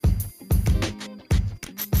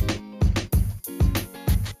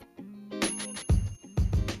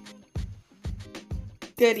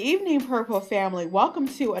Good evening, Purple family. Welcome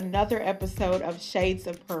to another episode of Shades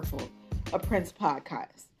of Purple, a Prince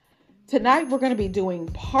podcast. Tonight, we're going to be doing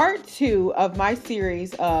part 2 of my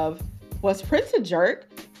series of Was Prince a Jerk?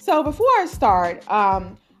 So before I start,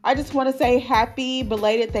 I just want to say happy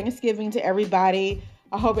belated Thanksgiving to everybody.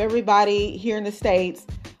 I hope everybody here in the States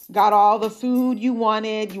got all the food you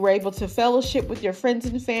wanted. You were able to fellowship with your friends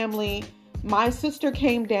and family. My sister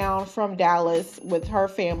came down from Dallas with her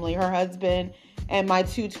family, her husband, and my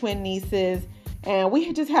 2 twin nieces, and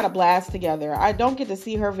we just had a blast together. I don't get to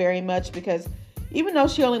see her very much because even though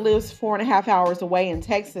she only lives 4.5 hours away in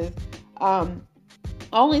Texas, I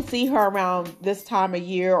only see her around this time of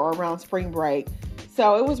year or around spring break.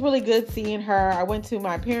 So it was really good seeing her. I went to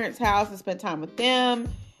my parents' house and spent time with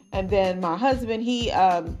them, and then my husband, he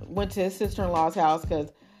went to his sister-in-law's house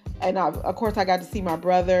of course, I got to see my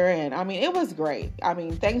brother, and it was great.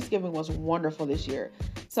 Thanksgiving was wonderful this year.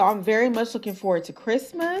 So I'm very much looking forward to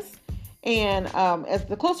Christmas. And as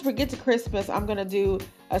the closer we get to Christmas, I'm going to do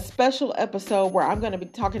a special episode where I'm going to be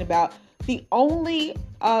talking about the only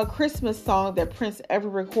Christmas song that Prince ever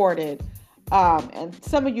recorded. And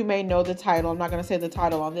some of you may know the title. I'm not going to say the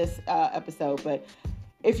title on this episode, but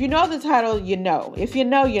if you know the title, you know. If you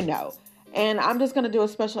know, you know. And I'm just going to do a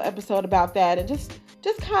special episode about that and just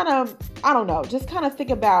kind of, just kind of think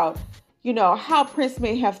about, how Prince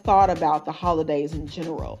may have thought about the holidays in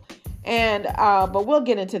general. And, but we'll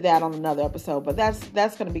get into that on another episode, but that's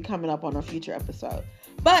going to be coming up on a future episode.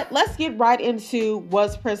 But let's get right into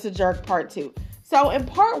Was Prince a Jerk Part 2. So in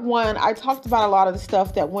Part 1, I talked about a lot of the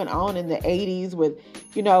stuff that went on in the 80s with,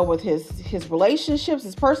 with his relationships,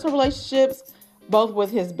 his personal relationships, both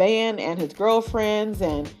with his band and his girlfriends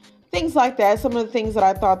and things like that. Some of the things that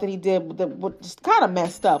I thought that he did that were just kind of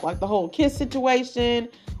messed up, like the whole Kiss situation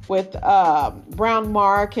with Brown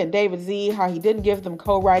Mark and David Z, how he didn't give them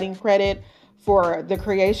co-writing credit for the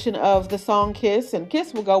creation of the song Kiss. And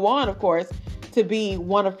Kiss will go on, of course, to be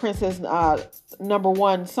one of Prince's number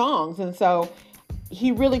one songs. And so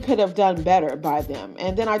he really could have done better by them.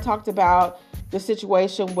 And then I talked about the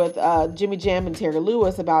situation with Jimmy Jam and Terry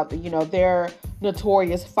Lewis about, their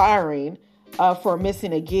notorious firing for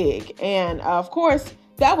missing a gig. And of course,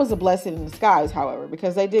 that was a blessing in disguise, however,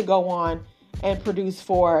 because they did go on and produce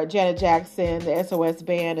for Janet Jackson, the SOS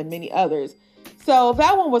Band, and many others. So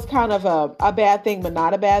that one was kind of a bad thing, but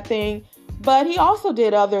not a bad thing. But he also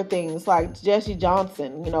did other things like Jesse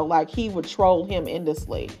Johnson, like he would troll him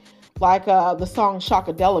endlessly. Like the song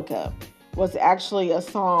Shockadelica was actually a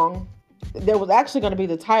song that was actually going to be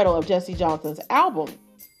the title of Jesse Johnson's album.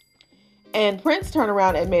 And Prince turned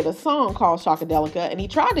around and made a song called Shockadelica, and he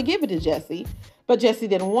tried to give it to Jesse, but Jesse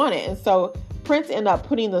didn't want it. And so Prince ended up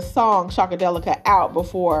putting the song Shockadelica out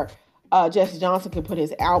before Jesse Johnson could put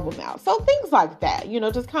his album out. So things like that,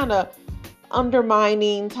 just kind of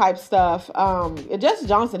undermining type stuff. And Jesse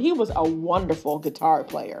Johnson, he was a wonderful guitar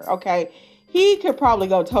player, okay? He could probably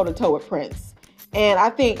go toe-to-toe with Prince. And I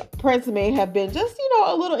think Prince may have been just,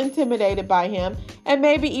 a little intimidated by him and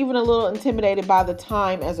maybe even a little intimidated by the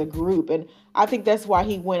time as a group. And I think that's why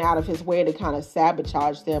he went out of his way to kind of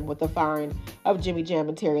sabotage them with the firing of Jimmy Jam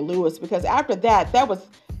and Terry Lewis, because after that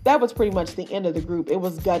was pretty much the end of the group. It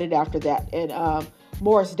was gutted after that. And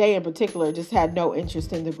Morris Day in particular just had no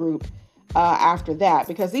interest in the group after that,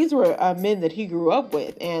 because these were men that he grew up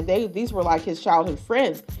with, and these were like his childhood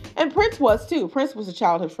friends. And Prince was too. Prince was a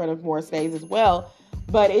childhood friend of Morris Day's as well,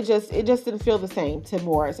 but it just didn't feel the same to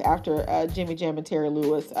Morris after Jimmy Jam and Terry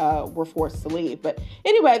Lewis were forced to leave. But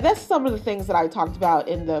anyway, that's some of the things that I talked about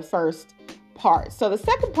in the first part. So the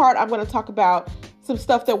second part, I'm going to talk about some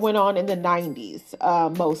stuff that went on in the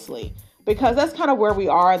 90s mostly, because that's kind of where we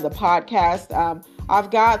are in the podcast.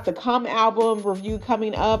 I've got the Come album review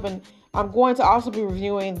coming up, and I'm going to also be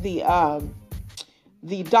reviewing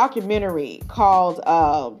the documentary called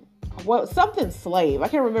something Slave. I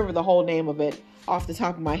can't remember the whole name of it off the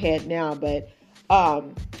top of my head now, but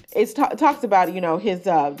it talks about his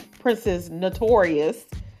Prince's notorious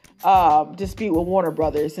dispute with Warner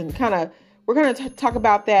Brothers, and kind of we're going to talk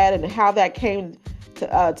about that and how that came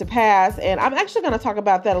to pass. And I'm actually going to talk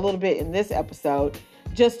about that a little bit in this episode,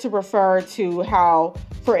 just to refer to how,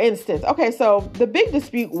 for instance, okay, so the big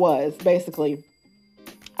dispute was basically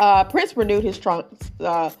Prince renewed his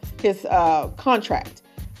contract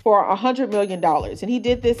for $100 million. And he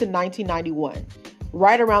did this in 1991,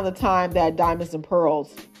 right around the time that Diamonds and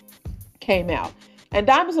Pearls came out. And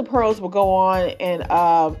Diamonds and Pearls will go on and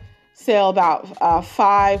sell about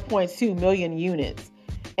 5.2 million units.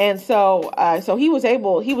 And so he was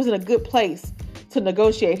in a good place to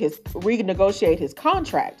renegotiate his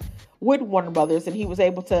contract with Warner Brothers, and he was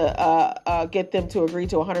able to get them to agree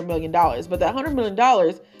to $100 million. But that $100 million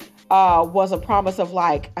was a promise of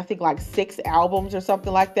I think 6 albums or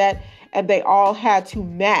something like that. And they all had to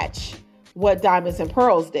match what Diamonds and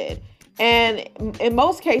Pearls did. And in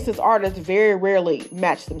most cases, artists very rarely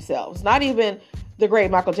match themselves. Not even the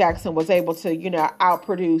great Michael Jackson was able to,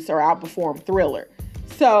 outproduce or outperform Thriller.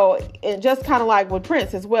 So, and just kind of like with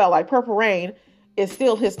Prince as well, like Purple Rain is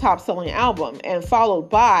still his top selling album and followed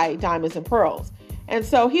by Diamonds and Pearls. And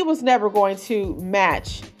so he was never going to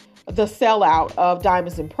match the sellout of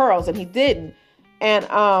Diamonds and Pearls, and he didn't. And,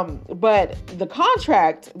 but the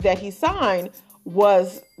contract that he signed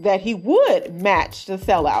was that he would match the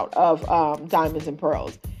sellout of Diamonds and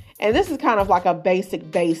Pearls. And this is kind of like a basic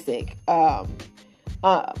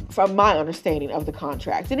from my understanding of the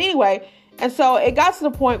contract. And anyway, and so it got to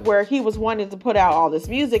the point where he was wanting to put out all this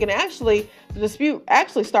music. And actually, the dispute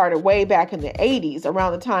actually started way back in the 80s,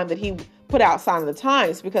 around the time that he put out Sign of the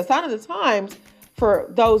Times, because Sign of the Times, for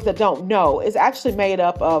those that don't know, is actually made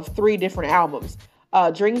up of 3 different albums,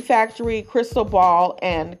 Dream Factory, Crystal Ball,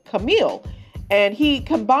 and Camille. And he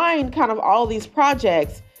combined kind of all these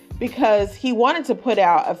projects because he wanted to put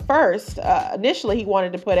out initially he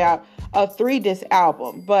wanted to put out a 3-disc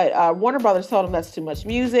album, but Warner Brothers told him that's too much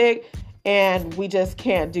music and we just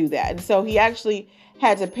can't do that. And so he actually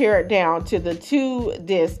had to pare it down to the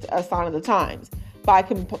 2-disc Sign of the Times by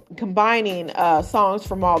combining songs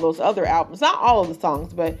from all those other albums. Not all of the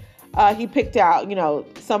songs, but he picked out,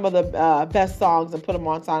 some of the best songs and put them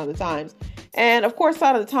on Sign of the Times. And of course,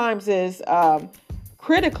 Sign of the Times is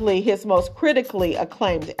his most critically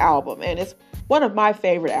acclaimed album. And it's one of my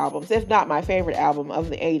favorite albums, if not my favorite album of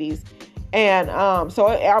the 80s. And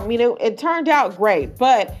it turned out great,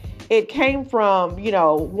 but it came from,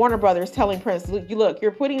 Warner Brothers telling Prince, look,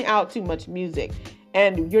 you're putting out too much music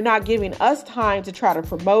and you're not giving us time to try to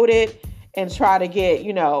promote it and try to get,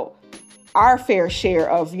 our fair share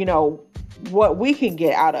of, what we can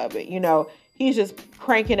get out of it. He's just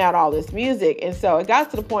cranking out all this music. And so it got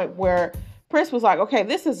to the point where Prince was like, okay,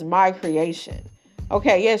 this is my creation.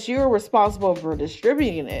 Okay, yes, you're responsible for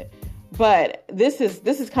distributing it, but this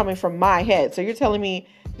is coming from my head. So you're telling me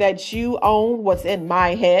that you own what's in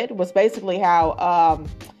my head, was basically how,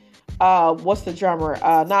 what's the drummer?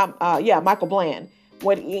 Michael Bland.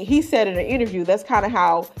 What he said in an interview, that's kind of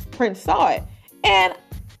how Prince saw it. And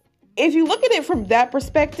if you look at it from that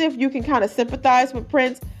perspective, you can kind of sympathize with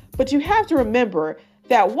Prince, but you have to remember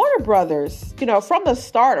that Warner Brothers, from the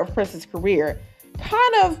start of Prince's career,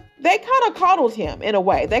 they kind of coddled him in a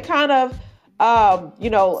way. They kind of,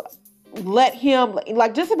 let him,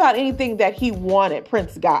 like just about anything that he wanted,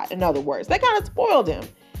 Prince got, in other words. They kind of spoiled him.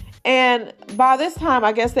 And by this time,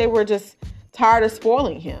 I guess they were just tired of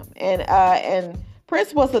spoiling him. And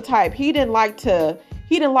Prince was the type, he didn't like the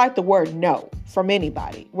word no from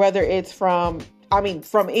anybody, whether it's from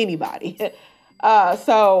anybody.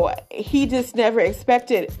 So he just never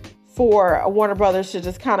expected for Warner Brothers to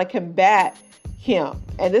just kind of combat him.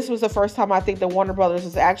 And this was the first time I think that Warner Brothers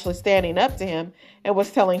was actually standing up to him and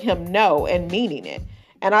was telling him no and meaning it.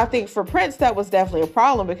 And I think for Prince, that was definitely a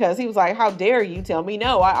problem, because he was like, how dare you tell me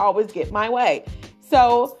no? I always get my way.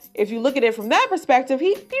 So if you look at it from that perspective,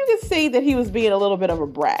 you can see that he was being a little bit of a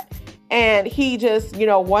brat, and he just,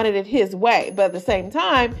 wanted it his way. But at the same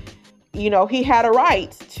time, he had a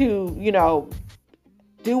right to,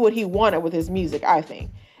 do what he wanted with his music, I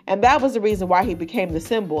think. And that was the reason why he became the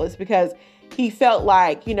symbol, is because he felt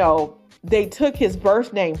like, they took his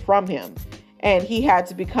birth name from him and he had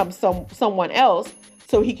to become someone else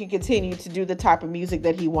so he could continue to do the type of music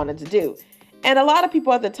that he wanted to do. And a lot of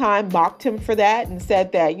people at the time mocked him for that and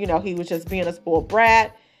said that, he was just being a spoiled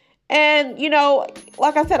brat. And,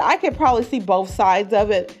 like I said, I could probably see both sides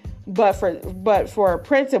of it. But for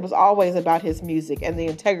Prince, it was always about his music and the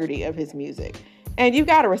integrity of his music. And you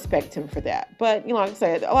got to respect him for that. But, like I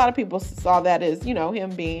said, a lot of people saw that as,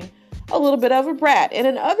 him being a little bit of a brat. And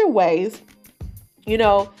in other ways,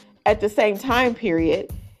 at the same time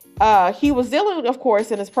period, he was dealing, of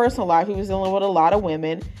course, in his personal life, he was dealing with a lot of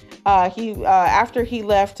women. After he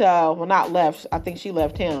left, not left, I think she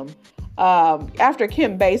left him. After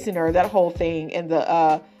Kim Basinger, that whole thing in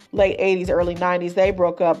the late 80s, early 90s, they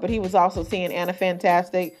broke up. But he was also seeing Anna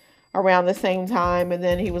Fantastic around the same time. And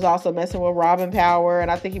then he was also messing with Robin Power.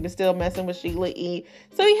 And I think he was still messing with Sheila E.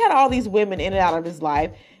 So he had all these women in and out of his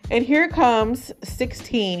life. And here comes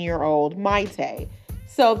 16-year-old Mayte.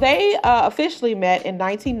 So they officially met in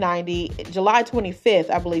 1990, July 25th,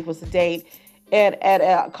 I believe was the date, at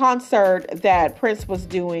a concert that Prince was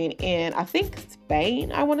doing in, I think,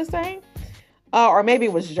 Spain, I want to say. or maybe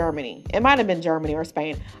it was Germany. It might have been Germany or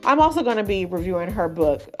Spain. I'm also going to be reviewing her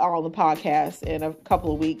book on the podcast in a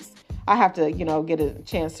couple of weeks. I have to, get a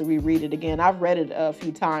chance to reread it again. I've read it a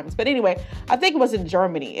few times. But anyway, I think it was in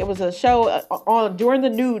Germany. It was a show during the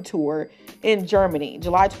Nude Tour in Germany,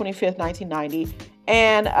 July 25th, 1990.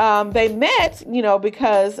 And they met,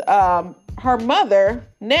 because her mother,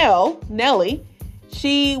 Nellie,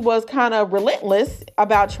 she was kind of relentless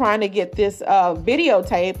about trying to get this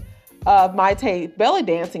videotape of Mayte belly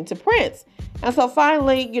dancing to Prince. And so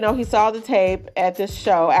finally, he saw the tape at this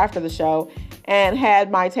show, after the show, and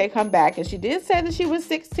had Mayte come back. And she did say that she was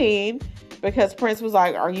 16 because Prince was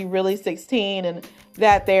like, are you really 16? And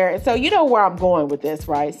that there. And so you know where I'm going with this,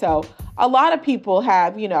 right? So a lot of people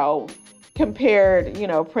have, compared,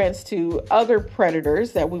 Prince to other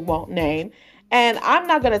predators that we won't name. And I'm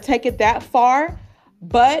not going to take it that far,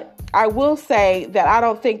 but I will say that I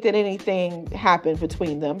don't think that anything happened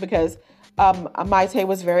between them because Mayte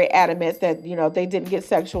was very adamant that, they didn't get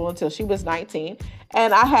sexual until she was 19.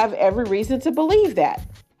 And I have every reason to believe that.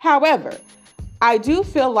 However, I do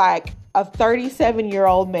feel like a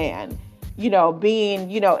 37-year-old man, being,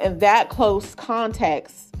 in that close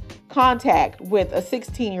contact with a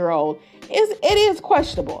 16-year-old it is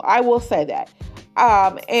questionable. I will say that.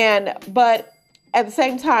 But at the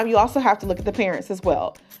same time, you also have to look at the parents as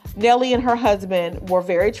well. Nellie and her husband were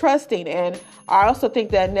very trusting. And I also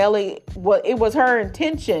think that it was her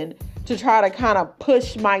intention to try to kind of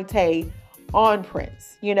push Mayte on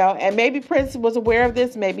Prince, and maybe Prince was aware of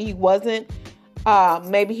this. Maybe he wasn't.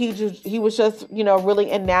 Maybe he was just,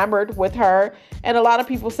 really enamored with her. And a lot of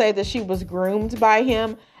people say that she was groomed by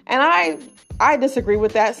him. And I disagree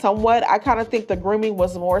with that somewhat. I kind of think the grooming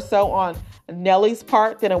was more so on Nellie's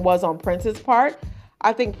part than it was on Prince's part.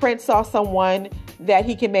 I think Prince saw someone that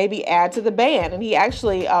he can maybe add to the band. And he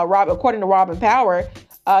actually, according to Robin Power,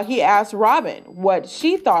 he asked Robin what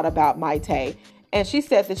she thought about Mayte. And she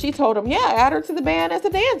said that she told him, yeah, add her to the band as a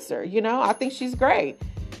dancer. I think she's great.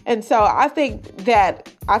 And so I think that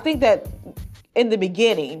in the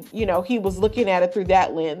beginning, he was looking at it through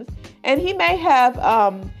that lens. And he may have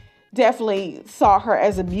definitely saw her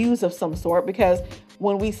as a muse of some sort, because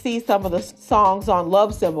when we see some of the songs on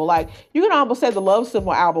Love Symbol, like you can almost say the Love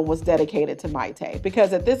Symbol album was dedicated to Mayte,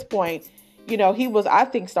 because at this point, he was, I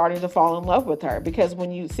think, starting to fall in love with her, because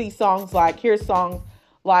when you see songs like, here's songs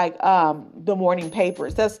like The Morning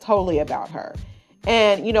Papers, that's totally about her.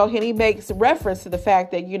 And, and he makes reference to the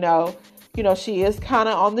fact that, she is kind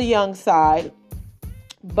of on the young side,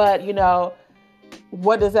 but,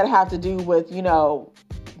 what does that have to do with,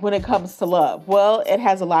 when it comes to love? Well, it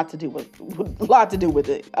has a lot to do with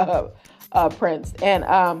it, Prince.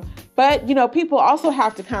 And, but, people also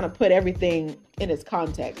have to kind of put everything in its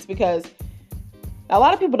context, because a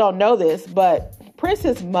lot of people don't know this, but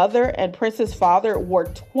Prince's mother and Prince's father were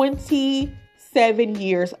 27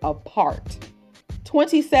 years apart.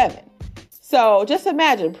 27. So just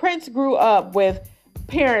imagine, Prince grew up with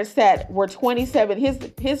parents that were 27.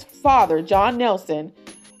 His father, John Nelson,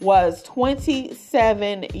 was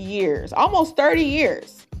 27 years, almost 30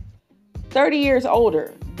 years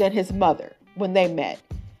older than his mother when they met.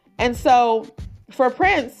 And so for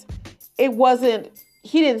Prince,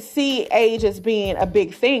 he didn't see age as being a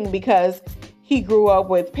big thing, because he grew up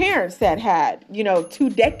with parents that had, 2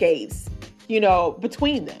 decades,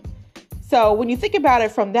 between them. So when you think about it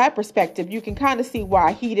from that perspective, you can kind of see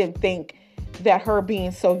why he didn't think that her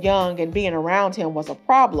being so young and being around him was a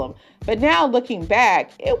problem. But now looking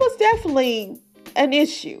back, it was definitely an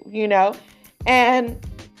issue, and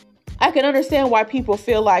I can understand why people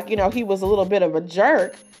feel like, he was a little bit of a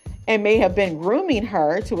jerk and may have been grooming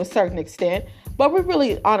her to a certain extent. But we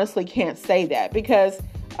really honestly can't say that, because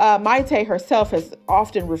Mayte herself has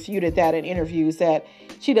often refuted that in interviews, that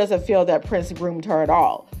she doesn't feel that Prince groomed her at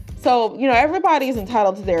all. So, everybody is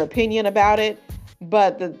entitled to their opinion about it.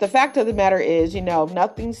 But the fact of the matter is,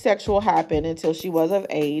 nothing sexual happened until she was of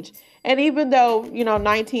age. And even though,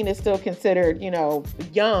 19 is still considered,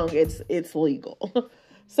 young, it's legal.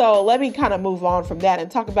 So let me kind of move on from that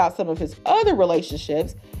and talk about some of his other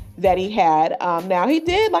relationships that he had. Now, he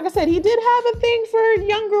did, like I said, he did have a thing for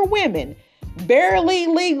younger women, barely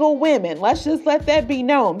legal women. Let's just let that be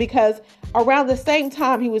known, because around the same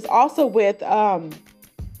time, he was also with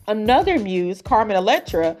another muse, Carmen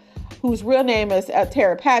Electra, whose real name is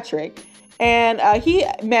Tara Patrick. And he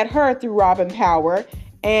met her through Robin Power.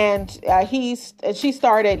 And she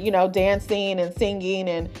started, dancing and singing.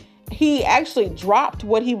 And he actually dropped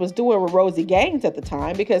what he was doing with Rosie Gaines at the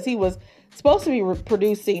time, because he was supposed to be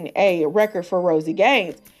producing a record for Rosie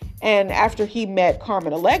Gaines. And after he met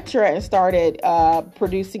Carmen Electra and started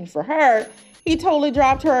producing for her, he totally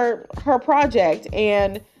dropped her project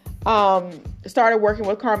and started working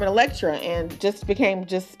with Carmen Electra and just became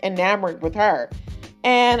just enamored with her.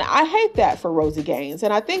 And I hate that for Rosie Gaines.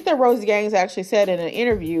 And I think that Rosie Gaines actually said in an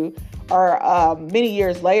interview or many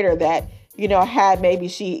years later that, had maybe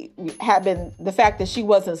she had been, the fact that she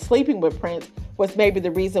wasn't sleeping with Prince was maybe the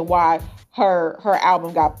reason why her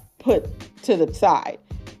album got put to the side.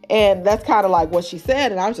 And that's kind of like what she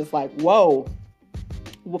said. And I was just like, whoa.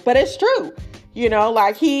 But it's true.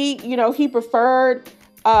 Like he preferred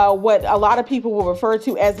what a lot of people will refer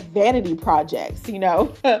to as vanity projects,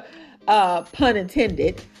 pun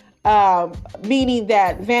intended, meaning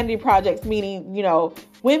that vanity projects, meaning,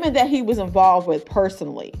 women that he was involved with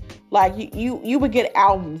personally. Like you would get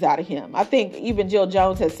albums out of him. I think even Jill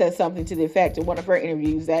Jones has said something to the effect in one of her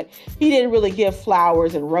interviews that he didn't really give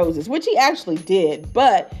flowers and roses, which he actually did,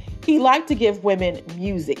 but he liked to give women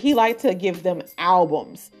music. He liked to give them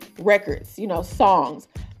albums, records, songs.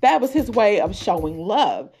 That was his way of showing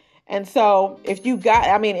love. And so if you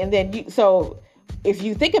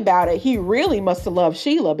think about it, he really must have loved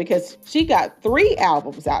Sheila because she got 3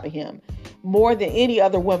 albums out of him, more than any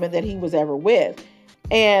other woman that he was ever with.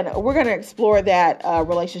 And we're going to explore that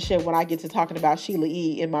relationship when I get to talking about Sheila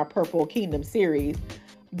E. in my Purple Kingdom series.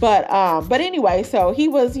 But anyway, so he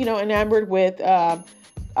was, enamored with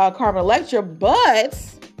Carmen Electra,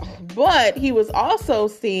 but he was also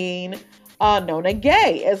seeing Nona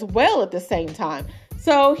Gaye as well at the same time.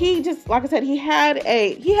 So he just, like I said, he had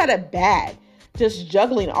a bag just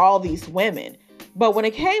juggling all these women. But when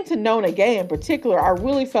it came to Nona Gaye in particular, I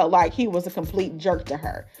really felt like he was a complete jerk to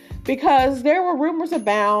her because there were rumors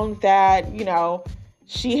abound that,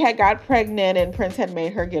 she had got pregnant and Prince had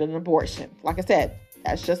made her get an abortion. Like I said,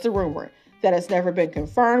 that's just a rumor that has never been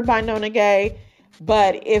confirmed by Nona Gaye.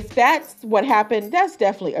 But if that's what happened, that's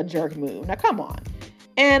definitely a jerk move. Now, come on.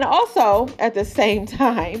 And also, at the same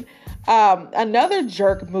time, another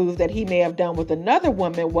jerk move that he may have done with another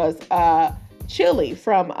woman was Chili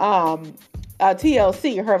from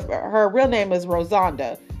TLC. Her real name is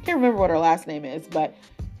Rosanda. Can't remember what her last name is, but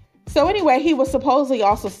so anyway, he was supposedly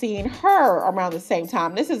also seeing her around the same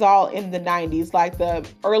time. This is all in the 90s, like the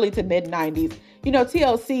early to mid 90s.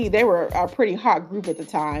 TLC, they were a pretty hot group at the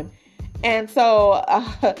time. And so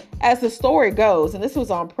as the story goes, and this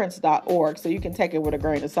was on Prince.org, so you can take it with a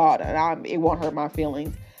grain of salt, and it won't hurt my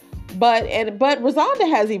feelings. But Rosanda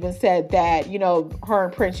has even said that, her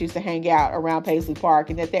and Prince used to hang out around Paisley Park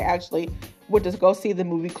and that they actually would just go see the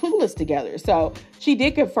movie Clueless together. So she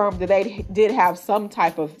did confirm that they did have some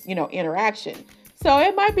type of, interaction. So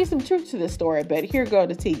it might be some truth to this story, but here go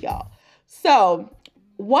the tea, y'all. So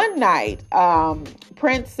one night,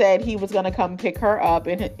 Prince said he was going to come pick her up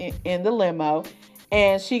in the limo,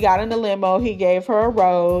 and she got in the limo. He gave her a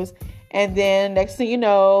rose. And then next thing you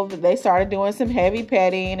know, they started doing some heavy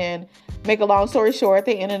petting, and make a long story short,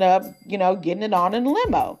 they ended up, getting it on in the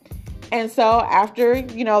limo. And so after,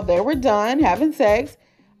 they were done having sex,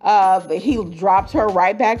 he dropped her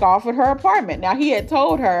right back off at her apartment. Now, he had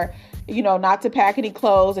told her, not to pack any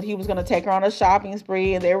clothes, that he was going to take her on a shopping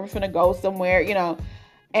spree and they were going to go somewhere,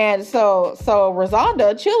 And so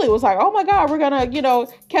Rosanda, Chili, was like, oh my God, we're going to,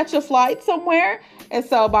 catch a flight somewhere. And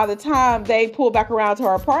so by the time they pulled back around to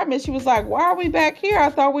her apartment, she was like, why are we back here? I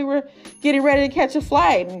thought we were getting ready to catch a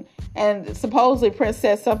flight. And supposedly Prince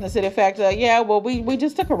said something to the effect of, yeah, well, we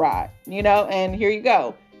just took a ride, and here you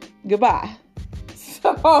go. Goodbye.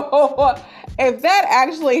 So if that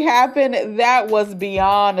actually happened, that was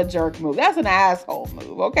beyond a jerk move. That's an asshole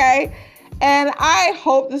move, okay? And I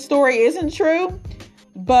hope the story isn't true.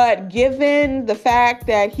 But given the fact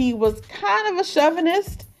that he was kind of a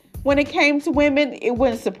chauvinist when it came to women, it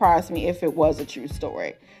wouldn't surprise me if it was a true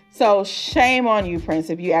story. So shame on you, Prince,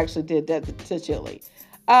 if you actually did that to Chili.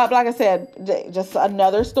 But like I said, just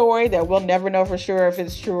another story that we'll never know for sure if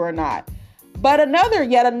it's true or not. But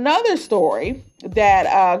yet another story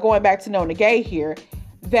that, going back to Nona Gaye here,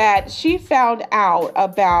 that she found out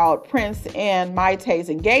about Prince and Mayte's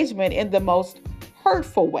engagement in the most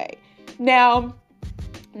hurtful way. Now,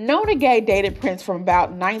 Nona Gaye dated Prince from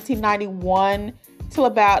about 1991 till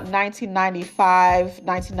about 1995,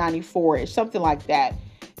 1994-ish, something like that.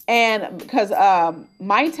 And because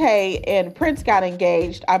Mayte and Prince got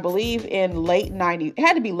engaged, I believe in late 90s, it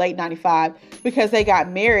had to be late 95 because they got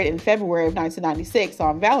married in February of 1996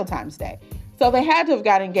 on Valentine's Day. So they had to have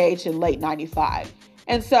got engaged in late 95.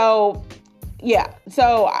 And so, yeah,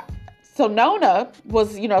 so Nona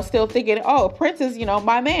was, still thinking, oh, Prince is,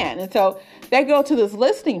 my man. And so they go to this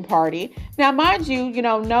listening party. Now, mind you,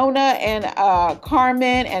 Nona and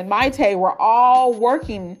Carmen and Mayte were all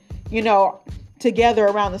working, together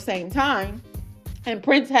around the same time. And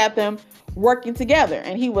Prince had them working together,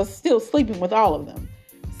 and he was still sleeping with all of them.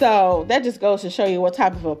 So that just goes to show you what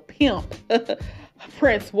type of a pimp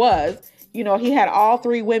Prince was. You know, he had all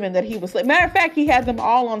three women that he was. Matter of fact, he had them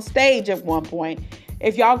all on stage at one point.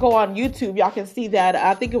 If y'all go on YouTube, y'all can see that.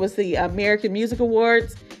 I think it was the American Music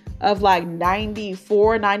Awards of like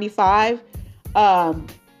 94, 95.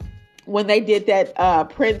 When they did that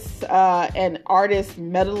Prince and artist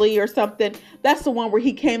medley or something. That's the one where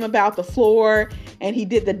he came about the floor and he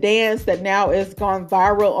did the dance that now is gone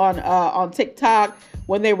viral on TikTok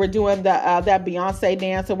when they were doing that Beyonce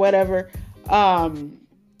dance or whatever. I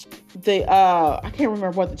can't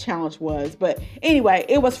remember what the challenge was, but anyway,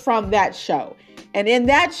 it was from that show. And in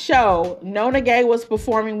that show, Nona Gaye was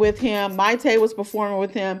performing with him, Mayte was performing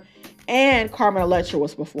with him, and Carmen Electra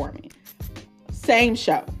was performing. Same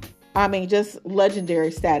show. I mean, just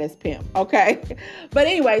legendary status pimp. Okay. But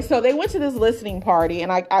anyway, so they went to this listening party,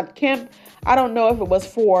 and I don't know if it was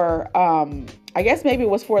for, I guess maybe it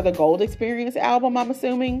was for the Gold Experience album, I'm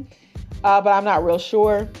assuming, but I'm not real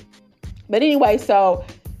sure. But anyway, so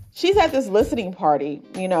she's at this listening party,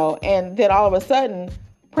 you know, and then all of a sudden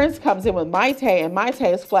Prince comes in with Mayte, and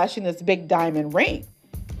Mayte is flashing this big diamond ring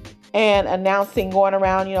and announcing, going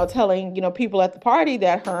around, you know, telling, you know, people at the party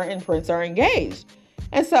that her and Prince are engaged.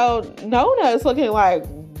 And so Nona is looking like,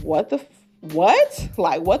 what?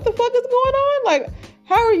 Like, what the fuck is going on? Like,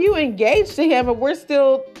 how are you engaged to him and we're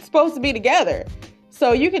still supposed to be together?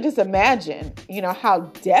 So you can just imagine, you know, how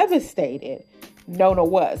devastated Nona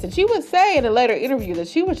was. And she would say in a later interview that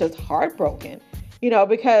she was just heartbroken, you know,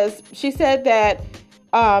 because she said that,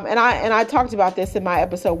 and I talked about this in my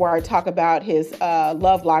episode where I talk about his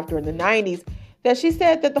love life during the 90s, that she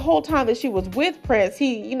said that the whole time that she was with Prince,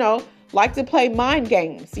 he, you know, liked to play mind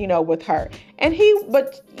games, you know, with her. And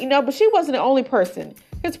but she wasn't the only person,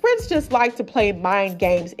 because Prince just liked to play mind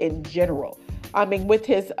games in general. I mean, with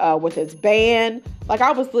his band. Like,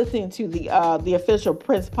 I was listening to the official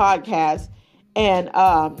Prince podcast, and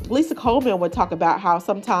Lisa Coleman would talk about how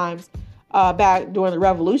sometimes back during the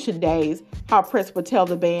Revolution days, how Prince would tell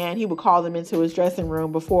the band, he would call them into his dressing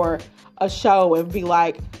room before a show and be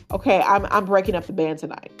like, okay, I'm breaking up the band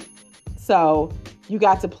tonight. So you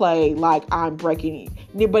got to play like I'm breaking,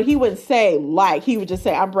 but he wouldn't say like, he would just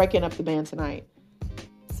say, I'm breaking up the band tonight.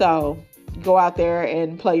 So go out there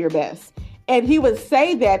and play your best. And he would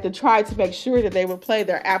say that to try to make sure that they would play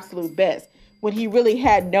their absolute best when he really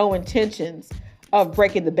had no intentions of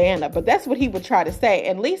breaking the band up. But that's what he would try to say.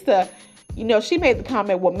 And Lisa, you know, she made the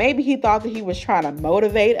comment, well, maybe he thought that he was trying to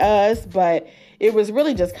motivate us, but it was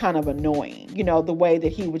really just kind of annoying, you know, the way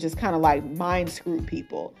that he would just kind of like mind screw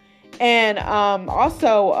people. And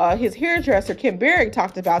also his hairdresser, Kim Berry,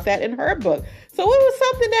 talked about that in her book. So it was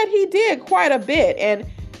something that he did quite a bit. And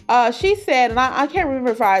she said, and I can't remember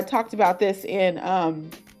if I talked about this in,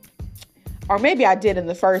 or maybe I did in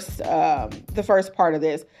the first part of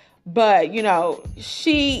this, but, you know,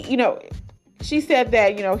 she said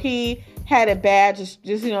that, you know, he had it bad, just,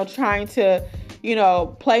 you know, trying to, you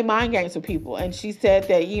know, play mind games with people. And she said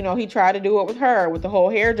that, you know, he tried to do it with her, with the whole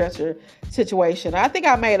hairdresser situation. I think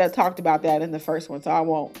I may have talked about that in the first one, so I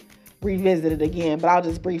won't revisit it again, but I'll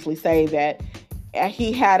just briefly say that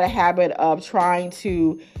he had a habit of trying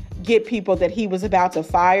to get people that he was about to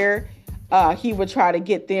fire. He would try to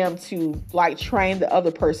get them to like train the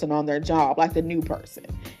other person on their job, like the new person.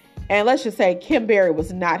 And let's just say Kim Berry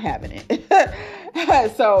was not having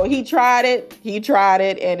it. So he tried it,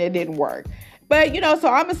 and it didn't work. But, you know, so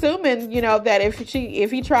I'm assuming, you know, that if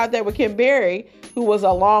he tried that with Kim Berry, who was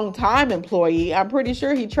a long time employee, I'm pretty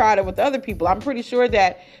sure he tried it with other people. I'm pretty sure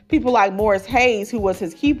that people like Morris Hayes, who was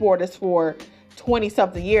his keyboardist for 20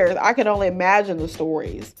 something years, I can only imagine the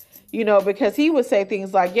stories, you know, because he would say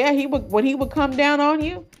things like, yeah, when he would come down on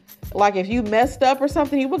you, like if you messed up or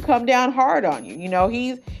something, he would come down hard on you. You know,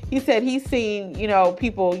 he said he's seen, you know,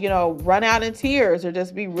 people, you know, run out in tears or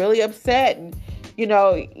just be really upset. And, you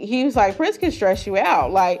know, he was like, Prince can stress you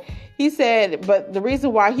out. Like he said, but the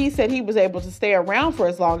reason why he said he was able to stay around for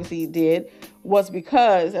as long as he did was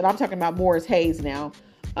because, and I'm talking about Morris Hayes now,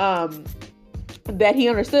 that he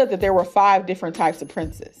understood that there were 5 different types of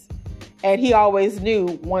Princes. And he always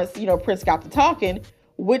knew once, you know, Prince got to talking,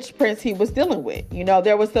 which Prince he was dealing with. You know,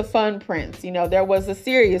 there was the fun Prince, you know, there was the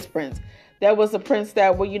serious Prince. There was the Prince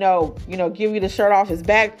that would, you know, give you the shirt off his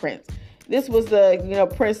back Prince. This was the, you know,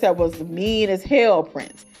 Prince that was mean as hell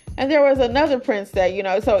Prince. And there was another Prince that, you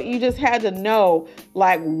know, so you just had to know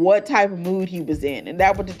like what type of mood he was in. And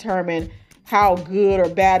that would determine how good or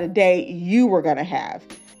bad a day you were going to have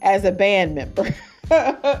as a band member.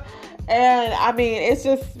 And I mean, it's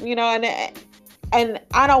just, you know, and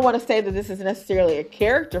I don't want to say that this is necessarily a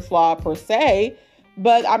character flaw per se,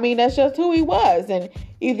 But I mean, that's just who he was. And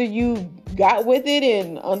either you got with it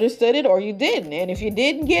and understood it or you didn't. And if you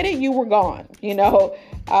didn't get it, you were gone.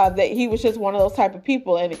 That he was just one of those type of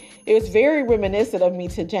people. And it was very reminiscent of me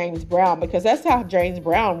to James Brown, because that's how James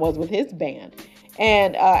Brown was with his band.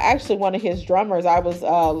 And actually, one of his drummers, I was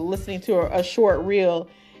listening to a short reel,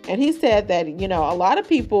 and he said that, a lot of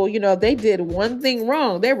people, they did one thing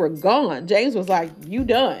wrong. They were gone. James was like, you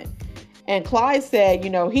done. And Clyde said,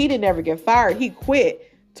 he didn't ever get fired. He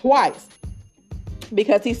quit twice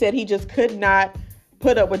because he said he just could not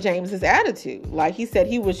put up with James's attitude. Like, he said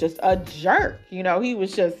he was just a jerk. He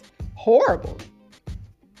was just horrible.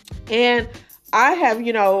 And I have,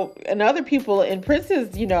 and other people in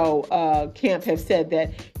Prince's, camp have said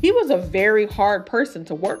that he was a very hard person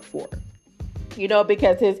to work for,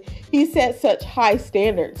 because he set such high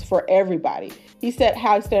standards for everybody. He set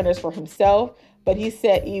high standards for himself, but he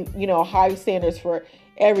set, high standards for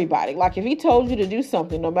everybody. Like, if he told you to do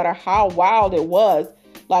something, no matter how wild it was,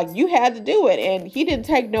 like, you had to do it. And he didn't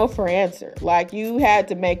take no for answer. Like, you had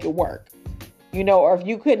to make it work. Or if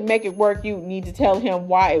you couldn't make it work, you need to tell him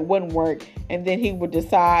why it wouldn't work. And then he would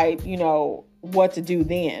decide, what to do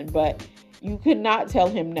then. But you could not tell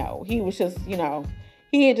him no. He was just,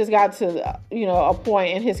 he had just got to, a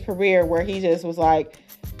point in his career where he just was like,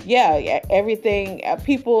 yeah, everything,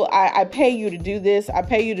 people, I pay you to do this. I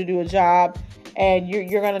pay you to do a job, and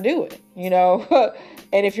you're going to do it,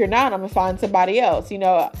 and if you're not, I'm going to find somebody else,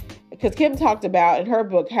 because Kim talked about in her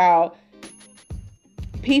book how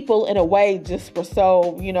people in a way just were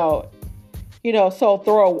so,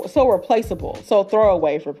 so replaceable, so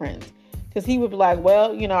throwaway for Prince. Because he would be like,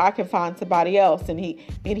 well, I can find somebody else. And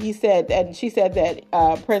he said, and she said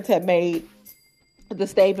that Prince had made the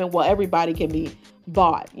statement, well, everybody can be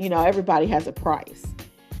bought. Everybody has a price.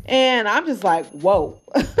 And I'm just like, whoa.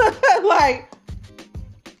 Like,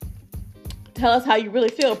 tell us how you really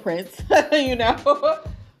feel, Prince. But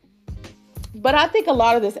I think a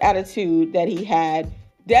lot of this attitude that he had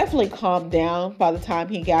definitely calmed down by the time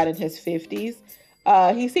he got in his 50s.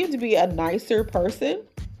 He seemed to be a nicer person.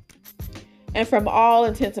 And from all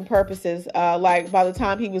intents and purposes, like by the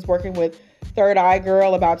time he was working with Third Eye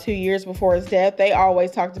Girl about 2 years before his death, they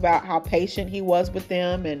always talked about how patient he was with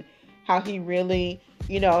them and how he really,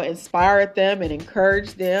 inspired them and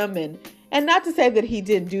encouraged them. And not to say that he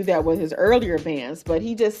didn't do that with his earlier bands, but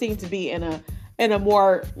he just seemed to be in a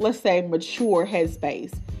more, let's say, mature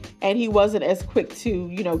headspace. And he wasn't as quick to,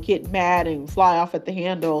 get mad and fly off at the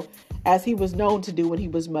handle as he was known to do when he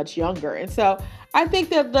was much younger. And so I think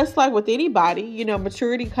that just like with anybody,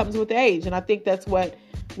 maturity comes with age. And I think that's what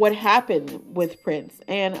happened with Prince.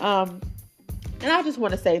 And I just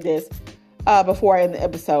want to say this before I end the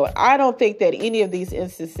episode. I don't think that any of these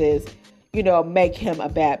instances, make him a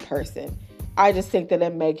bad person. I just think that they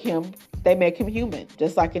make him human,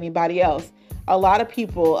 just like anybody else. A lot of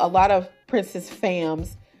people, a lot of Prince's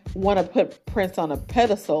fans want to put Prince on a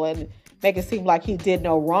pedestal and make it seem like he did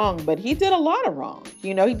no wrong, but he did a lot of wrong.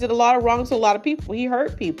 He did a lot of wrong to a lot of people. He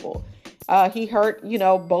hurt people. He hurt,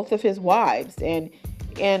 both of his wives.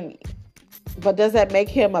 But does that make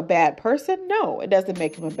him a bad person? No, it doesn't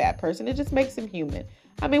make him a bad person. It just makes him human.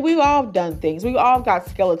 I mean, we've all done things. We've all got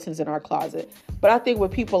skeletons in our closet. But I think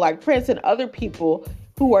with people like Prince and other people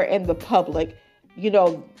who are in the public,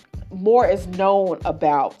 more is known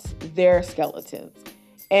about their skeletons.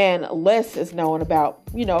 And less is known about,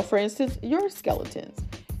 for instance, your skeletons.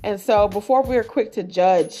 And so before we're quick to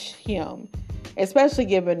judge him, especially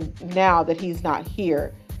given now that he's not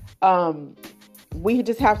here, we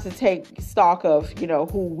just have to take stock of,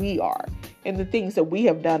 who we are and the things that we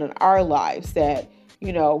have done in our lives that,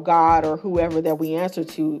 God or whoever that we answer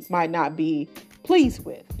to might not be pleased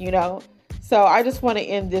with, So I just want to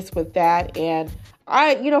end this with that. And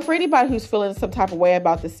for anybody who's feeling some type of way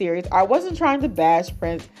about the series, I wasn't trying to bash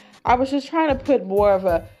Prince. I was just trying to put more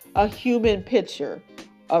of a human picture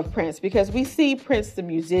of Prince, because we see Prince the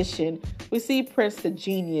musician, we see Prince the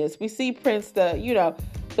genius, we see Prince the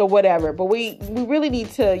whatever, but we really need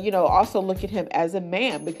to, also look at him as a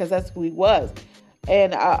man, because that's who he was.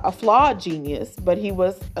 And a flawed genius, but he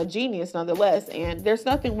was a genius nonetheless. And there's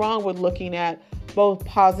nothing wrong with looking at both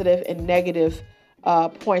positive and negative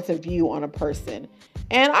points of view on a person.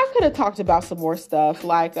 And I could have talked about some more stuff,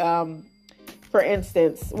 like, for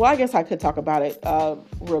instance, well, I guess I could talk about it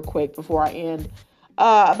real quick before I end,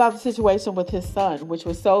 about the situation with his son, which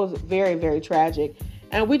was so very, very tragic.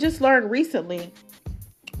 And we just learned recently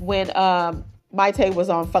when Mayte was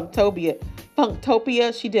on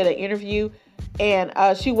Funktopia, she did an interview, and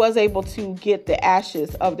she was able to get the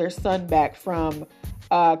ashes of their son back from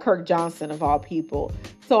Kirk Johnson, of all people.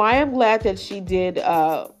 So I am glad that she did,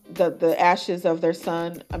 the ashes of their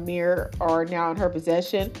son Amir are now in her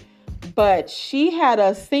possession. But she had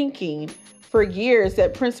us thinking for years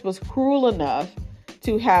that Prince was cruel enough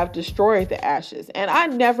to have destroyed the ashes. And I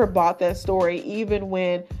never bought that story, even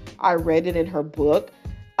when I read it in her book.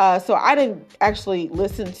 So I didn't actually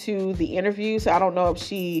listen to the interview. So I don't know if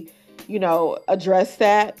she, addressed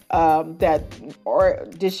that, or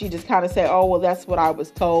did she just kind of say, oh, well, that's what I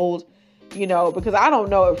was told, because I don't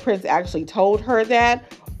know if Prince actually told her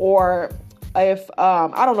that, or if,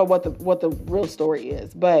 I don't know what the real story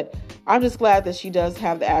is, but I'm just glad that she does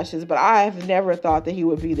have the ashes. But I have never thought that he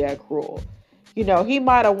would be that cruel. He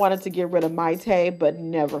might have wanted to get rid of Mayte, but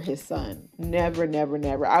never his son. Never, never,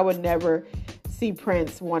 never. I would never see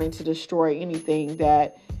Prince wanting to destroy anything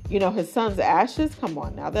that, his son's ashes. Come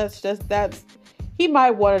on now. He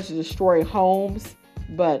might wanted to destroy homes,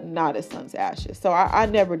 but not his son's ashes. So I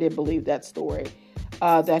never did believe that story,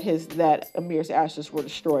 that Amir's ashes were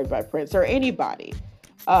destroyed by Prince or anybody,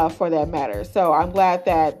 for that matter. So I'm glad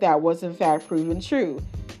that was in fact proven true.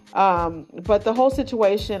 But the whole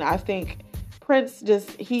situation, I think, Prince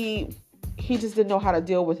he just didn't know how to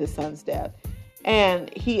deal with his son's death,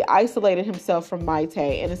 and he isolated himself from Mayte.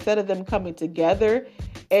 And instead of them coming together,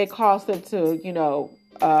 it caused them to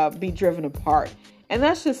be driven apart. And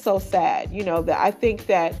that's just so sad. That I think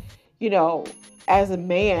that as a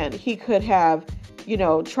man, he could have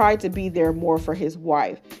tried to be there more for his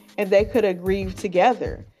wife, and they could have grieved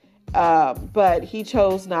together. But he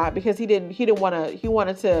chose not, because he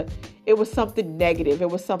wanted to, it was something negative. It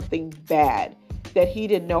was something bad that he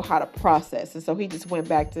didn't know how to process. And so he just went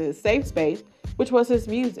back to his safe space, which was his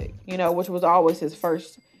music, which was always his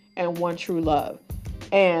first and one true love.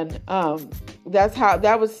 And,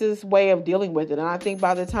 that was his way of dealing with it. And I think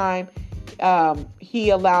by the time, he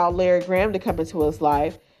allowed Larry Graham to come into his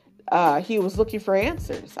life, he was looking for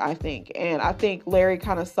answers, I think. And I think Larry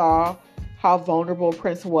kind of saw how vulnerable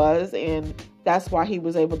Prince was, and that's why he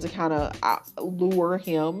was able to kind of lure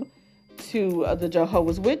him to the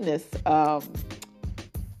Jehovah's Witness.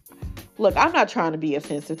 Look, I'm not trying to be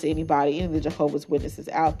offensive to anybody, any of the Jehovah's Witnesses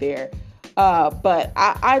out there, but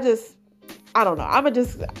I don't know.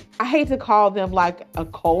 I hate to call them like a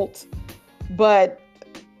cult, but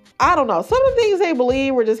I don't know. Some of the things they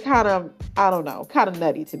believe were just kind of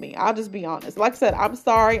nutty to me. I'll just be honest. Like I said, I'm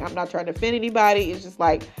sorry. I'm not trying to offend anybody. It's just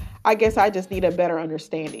like, I guess I just need a better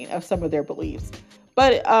understanding of some of their beliefs.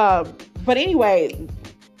 But anyway,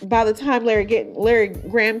 by the time Larry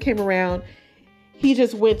Graham came around, he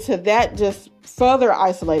just went to that, just further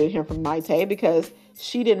isolated him from Mayte, because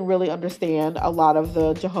she didn't really understand a lot of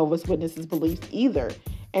the Jehovah's Witnesses beliefs either.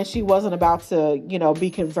 And she wasn't about to,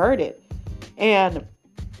 be converted. And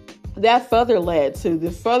that further led to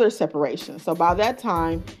the further separation. So by that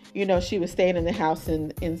time, she was staying in the house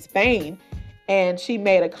in Spain. And she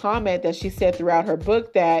made a comment that she said throughout her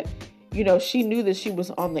book that, she knew that she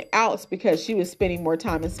was on the outs because she was spending more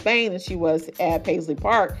time in Spain than she was at Paisley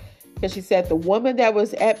Park. Because she said the woman that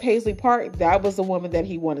was at Paisley Park, that was the woman that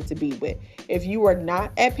he wanted to be with. If you were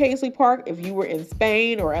not at Paisley Park, if you were in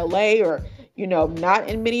Spain or LA or, not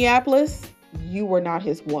in Minneapolis, you were not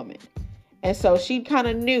his woman. And so she kind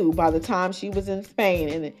of knew by the time she was in Spain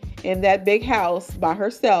and in that big house by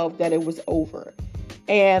herself that it was over.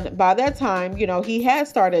 And by that time, he had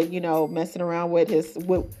started, messing around with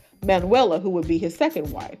Manuela, who would be his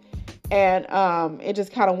second wife. And it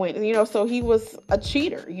just kind of went, so he was a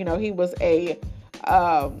cheater. He was a,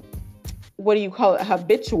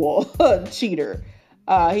 habitual cheater.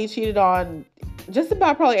 He cheated on just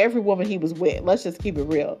about probably every woman he was with. Let's just keep it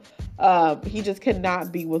real. He just could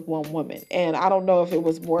not be with one woman. And I don't know if it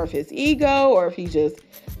was more of his ego or if he just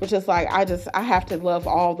was just like, I have to love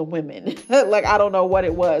all the women. Like, I don't know what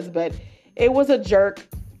it was, but it was a jerk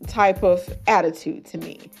type of attitude to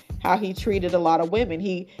me, how he treated a lot of women.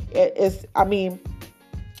 And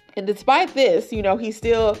despite this, he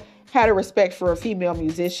still had a respect for female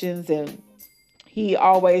musicians, and he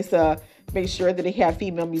always made sure that he had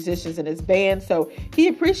female musicians in his band. So he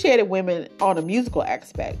appreciated women on a musical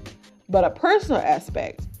aspect, but a personal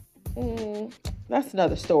aspect, that's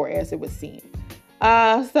another story, as it would seem.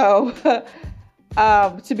 To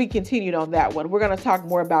be continued on that one. We're going to talk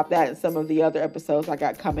more about that in some of the other episodes I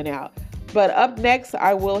got coming out. But up next,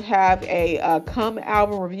 I will have a Come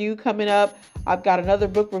album review coming up. I've got another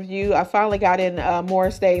book review. I finally got in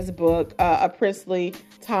Morris Day's book, A Princely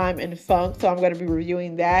Time in Funk. So I'm going to be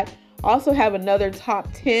reviewing that. Also have another top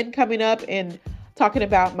 10 coming up and talking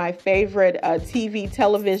about my favorite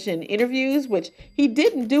television interviews, which he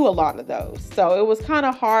didn't do a lot of those. So it was kind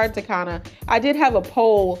of hard to I did have a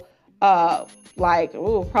poll probably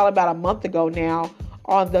about a month ago now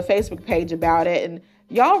on the Facebook page about it. And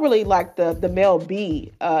y'all really like the Mel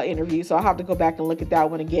B interview, so I'll have to go back and look at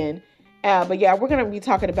that one again. But yeah, we're going to be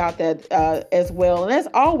talking about that as well. And as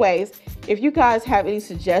always, if you guys have any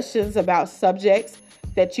suggestions about subjects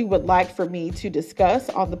that you would like for me to discuss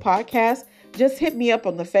on the podcast, just hit me up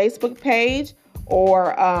on the Facebook page,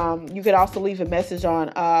 or you could also leave a message on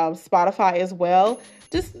Spotify as well.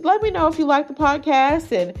 Just let me know if you like the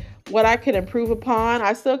podcast and what I could improve upon.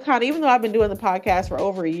 I still even though I've been doing the podcast for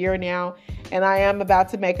over a year now, and I am about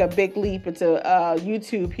to make a big leap into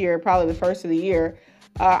YouTube here, probably the first of the year,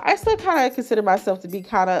 I still kind of consider myself to be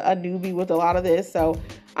kind of a newbie with a lot of this. So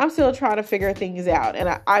I'm still trying to figure things out.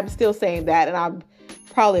 And I'm still saying that. And I'm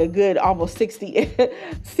probably a good almost 60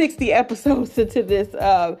 episodes into this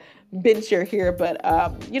venture here. But,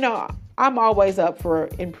 I'm always up for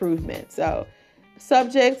improvement. So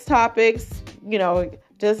subjects, topics,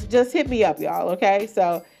 just hit me up, y'all. Okay.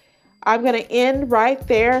 So I'm going to end right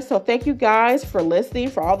there. So thank you guys for listening,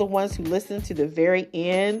 for all the ones who listened to the very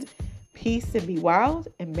end. Peace and be wild,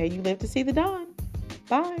 and may you live to see the dawn.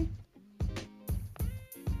 Bye.